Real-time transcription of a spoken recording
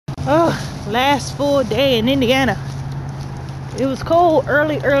Oh, last full day in Indiana. It was cold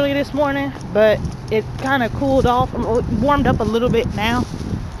early this morning, but it kind of cooled off, warmed up a little bit now.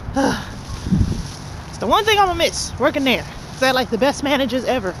 It's the one thing I'm gonna miss working there. They're like the best managers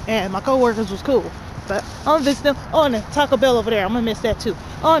ever, and my co-workers was cool. But I'm gonna visit them. Oh, and the Taco Bell over there, I'm gonna miss that too.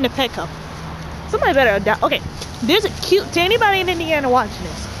 Oh, and the Petco. Somebody better adopt. Okay, there's a cute, to anybody in Indiana watching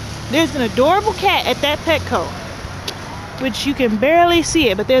this, there's an adorable cat at that Petco, which you can barely see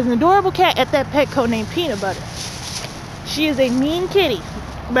it, but there's an adorable cat at that Petco named Peanut Butter. She is a mean kitty,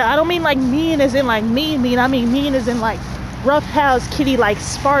 but I don't mean like mean as in like mean, I mean mean as in like roughhouse kitty, like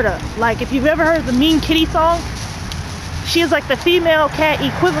Sparta. Like if you've ever heard the Mean Kitty song, she is like the female cat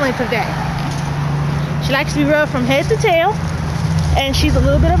equivalent of that. She likes to be rubbed from head to tail, and she's a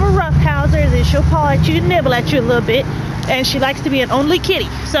little bit of a roughhouser, and she'll paw at you and nibble at you a little bit, and she likes to be an only kitty.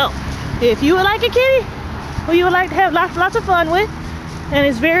 So if you would like a kitty who you would like to have lots of fun with, and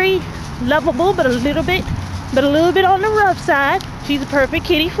is very lovable but a little bit on the rough side, she's a perfect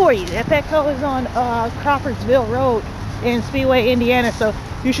kitty for you. That Petco is on Crawfordsville Road in Speedway, Indiana, so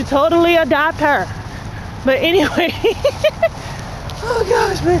you should totally adopt her. But anyway, oh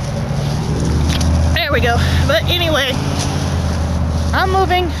gosh, man. There we go. But anyway, I'm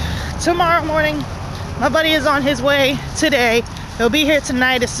moving tomorrow morning. My buddy is on his way today. He'll be here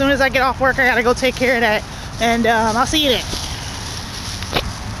tonight. As soon as I get off work, I gotta go take care of that. And I'll see you then.